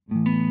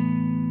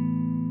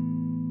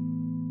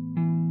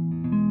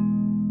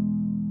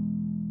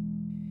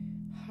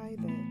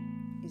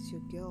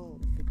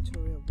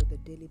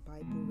daily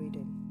Bible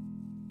reading.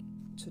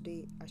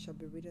 Today I shall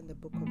be reading the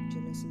book of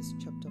Genesis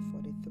chapter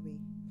 43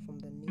 from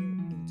the New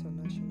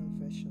International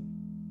Version.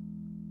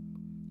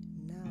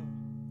 Now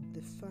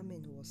the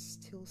famine was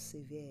still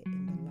severe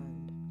in the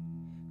land,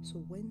 so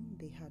when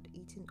they had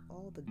eaten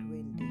all the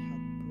grain they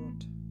had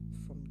brought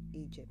from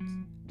Egypt,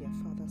 their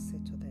father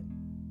said to them,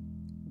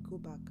 "Go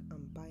back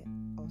and buy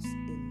us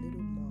a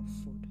little more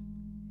food."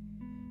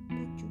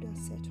 But Judah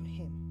said to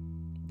him,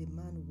 "The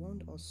man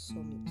warned us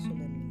solemnly,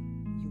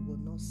 'You will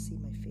not see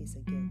my face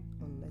again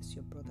unless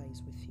your brother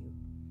is with you.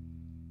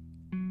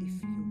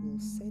 If you will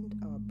send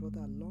our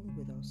brother along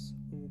with us,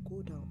 we will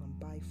go down and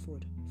buy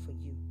food for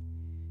you.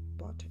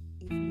 But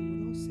if you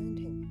will not send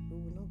him, we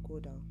will not go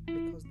down,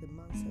 because the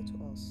man said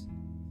to us,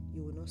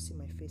 'You will not see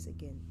my face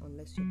again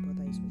unless your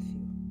brother is with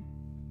you.'"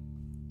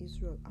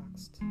 Israel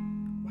asked,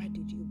 "Why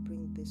did you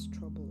bring this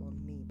trouble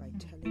on me by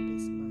telling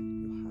this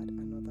man you had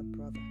another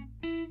brother?"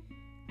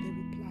 They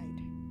replied,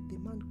 "The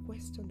man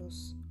questioned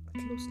us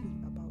closely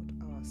about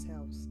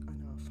ourselves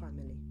and our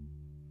family.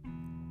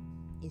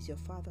 'Is your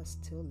father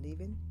still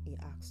living?' he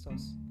asked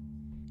us.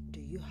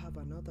 'Do you have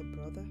another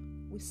brother?'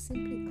 We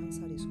simply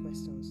answered his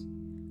questions.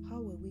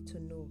 How were we to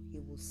know he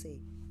would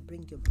say,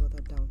 'Bring your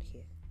brother down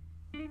here'?"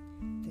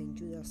 Then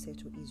Judah said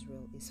to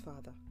Israel, his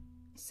father,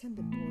 "Send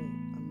the boy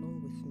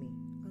along with me,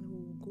 and we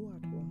will go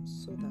at once,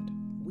 so that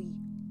we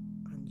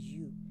and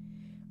you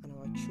and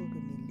our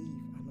children may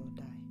live and not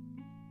die.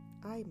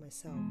 I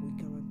myself will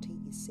guarantee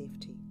his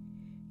safety.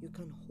 You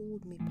can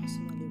hold me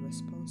personally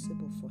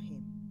responsible for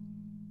him.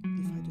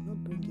 If I do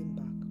not bring him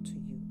back to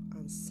you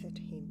and set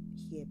him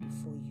here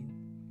before you,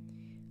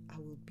 I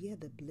will bear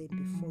the blame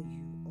before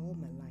you all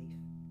my life.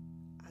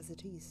 As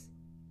it is,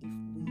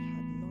 if we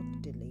had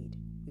not delayed,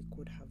 we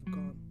could have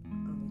gone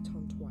and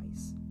returned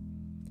twice."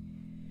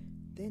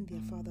 Then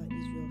their father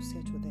Israel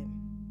said to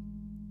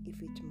them,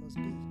 "If it must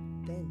be,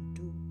 then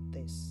do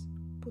this.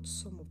 Put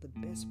some of the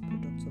best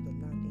products of the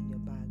land in your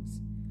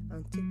bags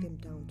and take them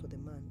down to the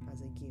man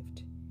as a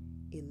gift.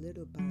 A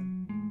little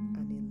balm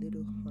and a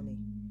little honey,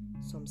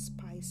 some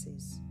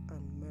spices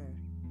and myrrh,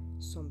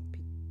 some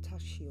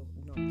pistachio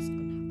nuts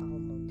and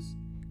almonds.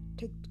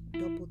 Take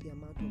double the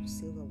amount of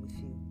silver with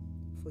you,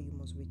 for you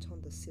must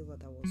return the silver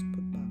that was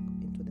put back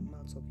into the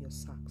mouths of your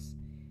sacks.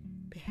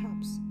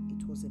 Perhaps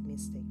it was a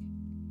mistake.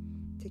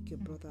 Take your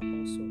brother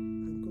also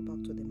and go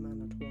back to the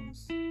man at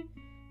once. And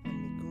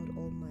may God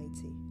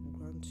Almighty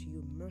grant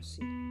you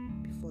mercy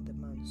before the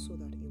man, so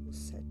that he will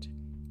set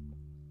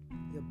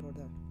your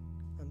brother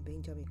and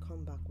Benjamin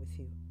come back with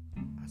you.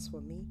 As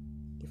for me,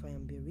 if I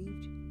am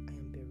bereaved, I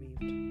am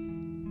bereaved."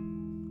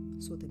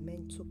 So the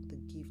men took the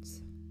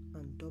gifts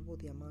and doubled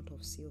the amount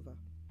of silver,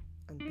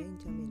 and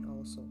Benjamin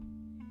also.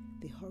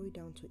 They hurried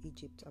down to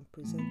Egypt and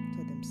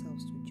presented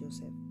themselves to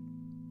Joseph.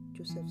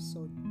 Joseph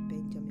saw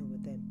Benjamin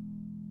with them.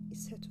 He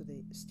said to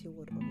the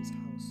steward of his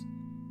house,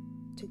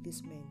 "Take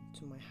these men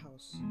to my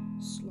house,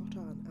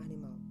 slaughter an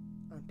animal,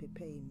 and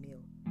prepare a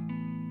meal.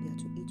 They are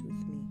to eat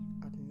with me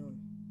at noon."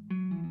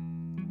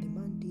 The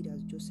man did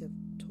as Joseph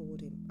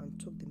told him and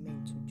took the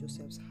men to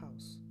Joseph's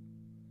house.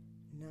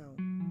 Now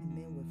the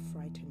men were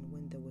frightened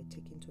when they were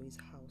taken to his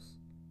house.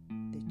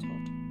 They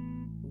thought,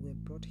 "We were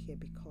brought here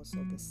because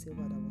of the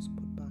silver that was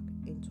put back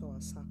into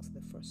our sacks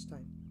the first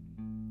time.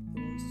 He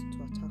wants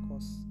to attack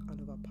us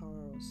and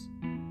overpower us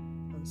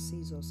and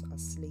seize us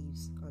as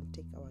slaves and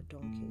take our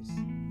donkeys."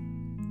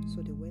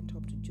 So they went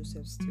up to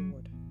Joseph's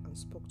steward and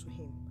spoke to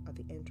him at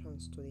the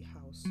entrance to the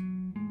house.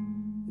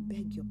 "We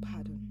beg your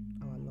pardon,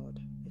 our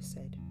lord," they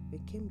said. "We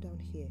came down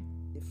here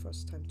the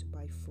first time to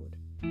buy food,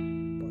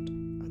 but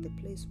at the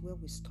place where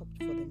we stopped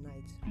for the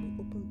night, we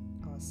opened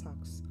our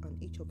sacks,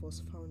 and each of us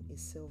found a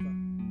silver,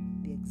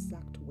 the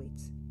exact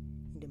weight,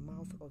 in the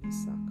mouth of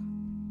his sack.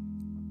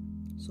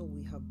 So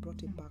we have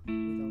brought it back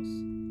with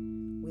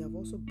us. We have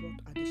also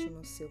brought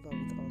additional silver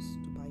with us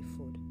to buy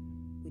food.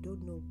 We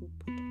don't know who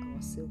put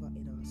our silver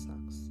in our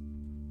sacks."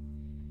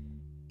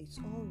 "It's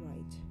all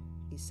right,"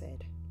 he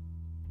said.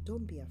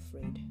 "Don't be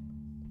afraid.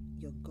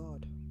 Your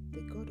God,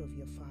 the God of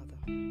your father,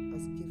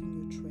 has given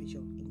you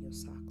treasure in your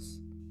sacks.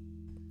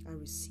 I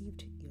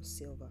received your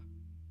silver."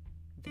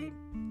 Then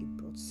he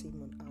brought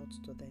Simon out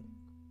to them.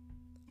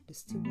 The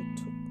steward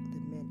took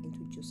the men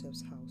into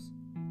Joseph's house,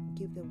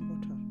 gave them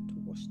water to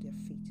wash their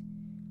feet,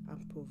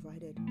 and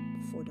provided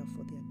fodder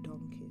for their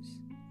donkeys.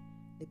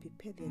 They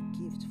prepared their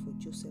gift for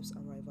Joseph's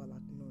arrival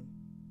at noon,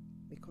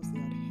 because they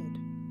had heard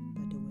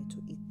that they were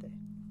to eat there.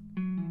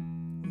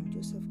 When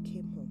Joseph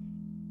came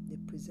home, they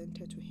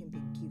presented to him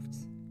the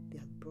gifts they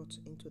had brought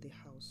into the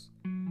house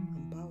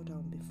and bowed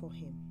down before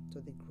him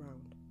to the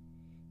ground.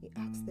 He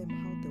asked them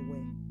how they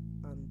were,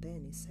 and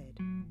then he said,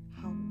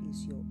 "How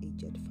is your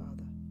aged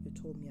father you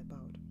told me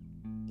about?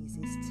 Is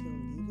he still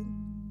living?"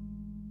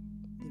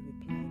 They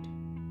replied,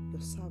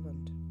 "Your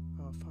servant,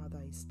 our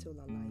father, is still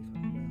alive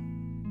and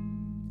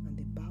well." And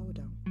they bowed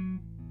down,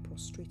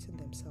 prostrating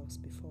themselves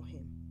before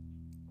him.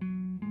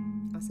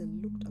 As he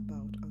looked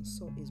about and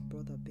saw his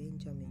brother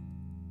Benjamin,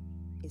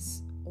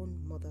 his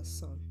own mother's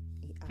son,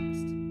 he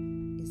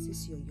asked, "Is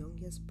this your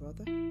youngest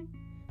brother,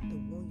 the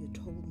one you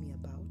told me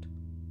about?"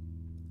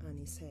 and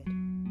he said,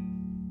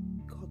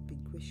 God be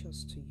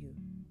gracious to you,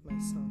 my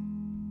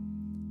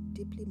son.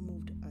 Deeply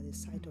moved at the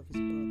sight of his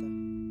brother,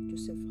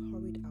 Joseph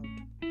hurried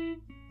out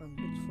and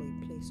looked for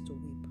a place to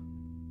weep.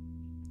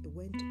 He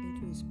went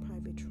into his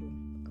private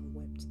room and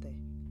wept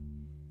there.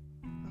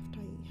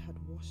 After he had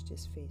washed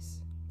his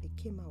face, he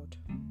came out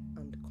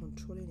and,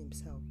 controlling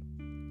himself,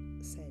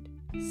 said,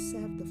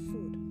 Serve the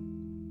food.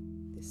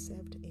 They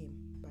served him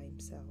by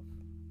himself,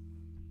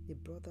 the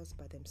brothers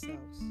by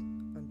themselves,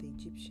 and the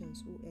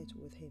Egyptians who ate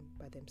with him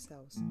by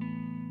themselves,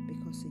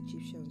 because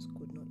Egyptians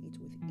could not eat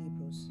with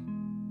Hebrews,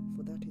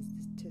 for that is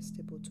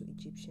detestable to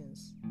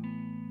Egyptians.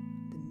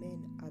 The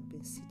men had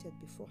been seated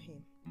before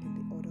him in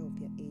the order of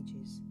their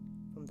ages,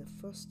 from the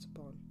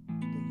firstborn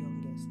to the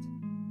youngest,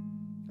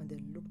 and they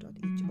looked at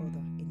each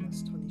other in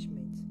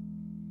astonishment.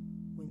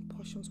 When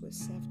portions were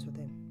served to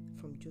them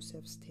from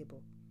Joseph's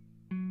table,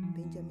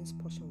 Benjamin's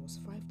portion was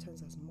 5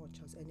 times as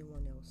much as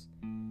anyone else,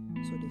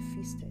 so they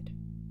feasted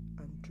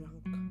and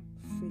drank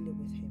freely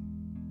with him.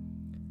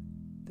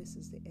 This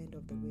is the end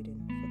of the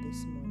reading for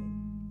this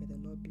morning. May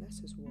the Lord bless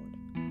his word,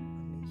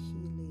 and may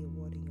he lay a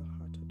word in your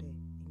heart today,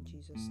 in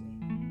Jesus'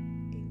 name.